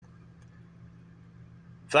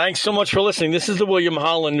Thanks so much for listening. This is the William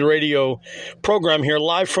Holland radio program here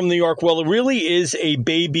live from New York. Well, it really is a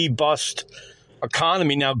baby bust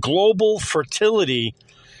economy. Now, global fertility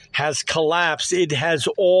has collapsed. It has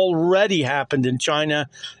already happened in China,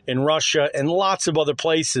 in Russia, and lots of other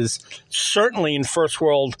places. Certainly in first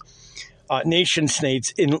world nation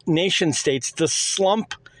states. The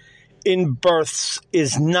slump in births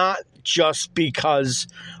is not just because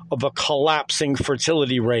of a collapsing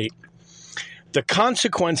fertility rate. The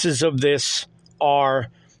consequences of this are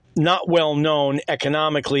not well known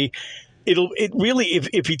economically. It really,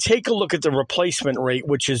 if you take a look at the replacement rate,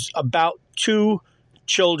 which is about 2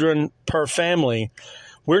 children per family,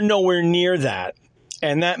 we're nowhere near that.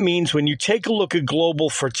 And that means when you take a look at global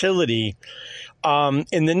fertility,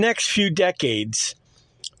 in the next few decades,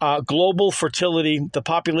 global fertility, the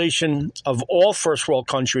population of all first world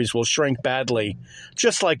countries will shrink badly,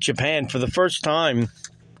 just like Japan for the first time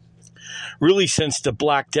really since the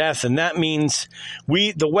Black Death. And that means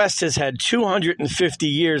the West has had 250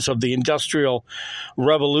 years of the Industrial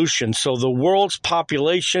Revolution. So the world's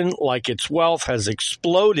population, like its wealth, has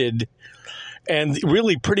exploded. And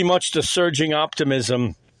really pretty much the surging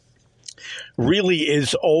optimism really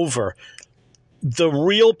is over. The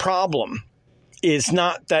real problem is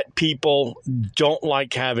not that people don't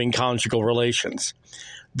like having conjugal relations.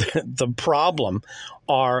 The problem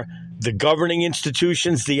are the governing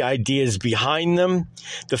institutions, the ideas behind them,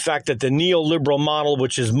 the fact that the neoliberal model,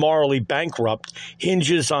 which is morally bankrupt,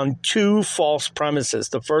 hinges on 2 false premises.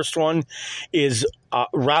 The first one is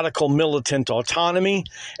radical militant autonomy,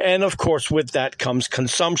 and of course with that comes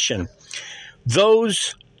consumption.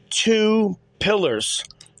 Those 2 pillars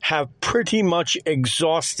have pretty much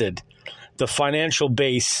exhausted the financial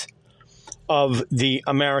base of the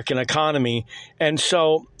American economy. And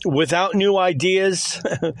so without new ideas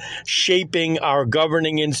shaping our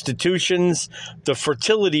governing institutions, the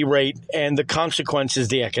fertility rate and the consequences,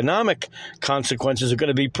 the economic consequences, are going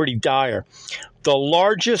to be pretty dire. The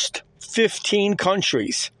largest 15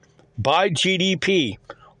 countries by GDP,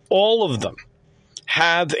 all of them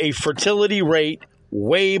have a fertility rate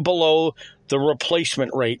way below the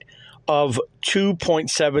replacement rate of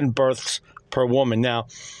 2.7 births per woman. Now,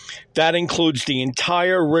 that includes the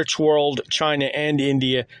entire rich world, China and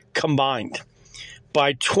India combined.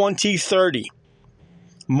 By 2030,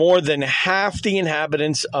 more than half the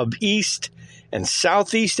inhabitants of East and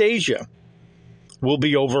Southeast Asia will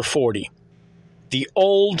be over 40. The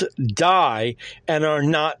old die and are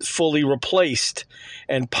not fully replaced,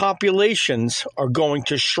 and populations are going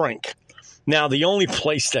to shrink. Now, the only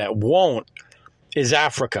place that won't is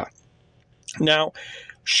Africa. Now,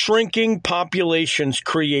 shrinking populations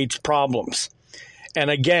creates problems.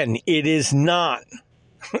 And again, it is not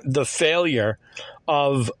the failure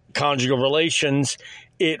of conjugal relations.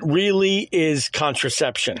 It really is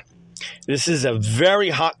contraception. This is a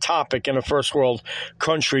very hot topic in a first world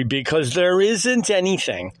country because there isn't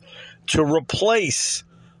anything to replace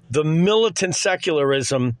the militant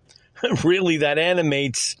secularism really that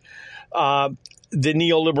animates the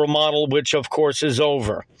neoliberal model, which of course is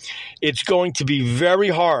over. It's going to be very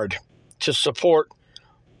hard to support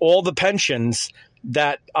all the pensions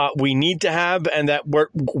that we need to have and that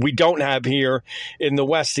we don't have here in the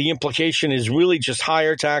West. The implication is really just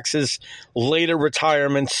higher taxes, later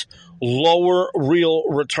retirements, lower real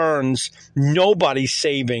returns. Nobody's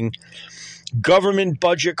saving. Government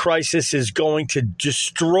budget crisis is going to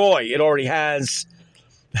destroy, it already has,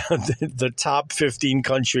 the top 15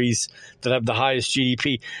 countries that have the highest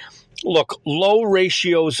GDP. Look, low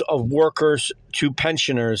ratios of workers to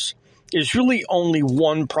pensioners is really only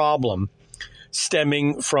one problem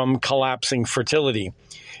stemming from collapsing fertility.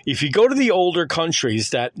 If you go to the older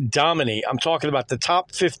countries that dominate, I'm talking about the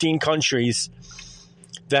top 15 countries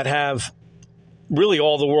that have really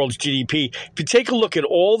all the world's GDP. If you take a look at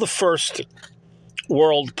all the first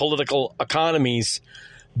world political economies,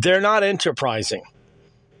 they're not enterprising.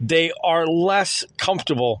 They are less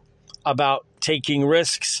comfortable about taking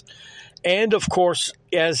risks. And of course,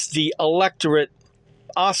 as the electorate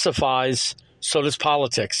ossifies, so does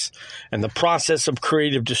politics. And the process of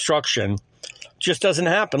creative destruction just doesn't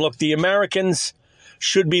happen. Look, the Americans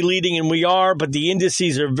should be leading, and we are, but the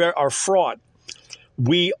indices are fraught.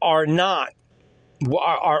 We are not.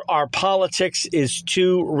 Our politics is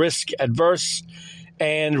too risk adverse.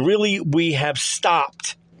 And really, we have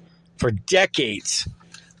stopped for decades.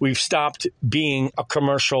 We've stopped being a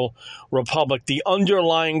commercial republic. The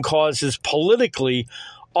underlying causes politically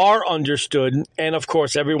are understood. And of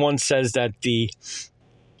course, everyone says that the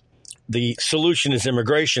solution is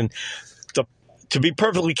immigration. To be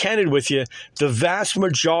perfectly candid with you, the vast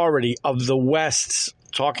majority of the West's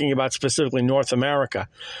talking about specifically North America,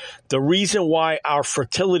 the reason why our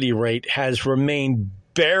fertility rate has remained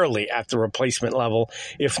barely at the replacement level,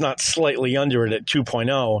 if not slightly under it at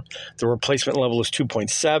 2.0, the replacement level is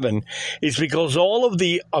 2.7, is because all of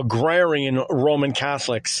the agrarian Roman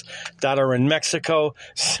Catholics that are in Mexico,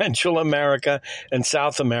 Central America, and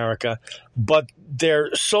South America, but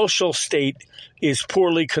their social state is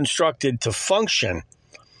poorly constructed to function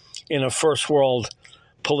in a first world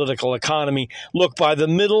political economy. Look, by the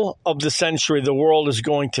middle of the century, the world is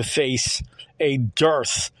going to face a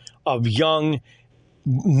dearth of young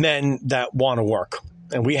men that want to work.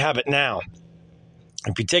 And we have it now.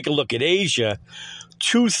 If you take a look at Asia,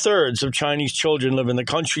 2/3 of Chinese children live in the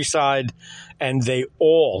countryside, and they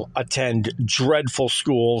all attend dreadful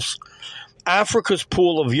schools. Africa's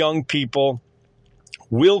pool of young people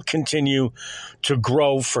will continue to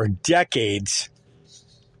grow for decades,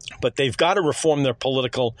 but they've got to reform their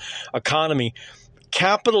political economy.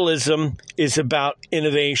 Capitalism is about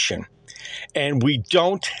innovation, and we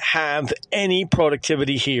don't have any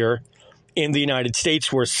productivity here in the United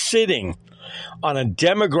States. We're sitting on a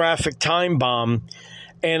demographic time bomb.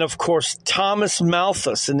 And of course, Thomas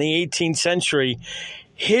Malthus in the 18th century,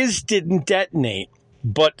 his didn't detonate,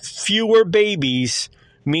 but fewer babies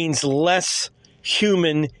means less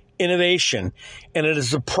human innovation. And it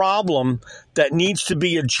is a problem that needs to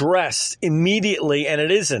be addressed immediately, and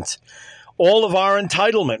it isn't. All of our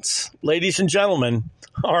entitlements, ladies and gentlemen,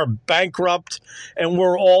 are bankrupt, and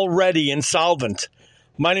we're already insolvent.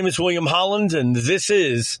 My name is William Holland, and this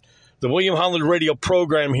is the William Holland Radio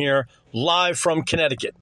program here, live from Connecticut.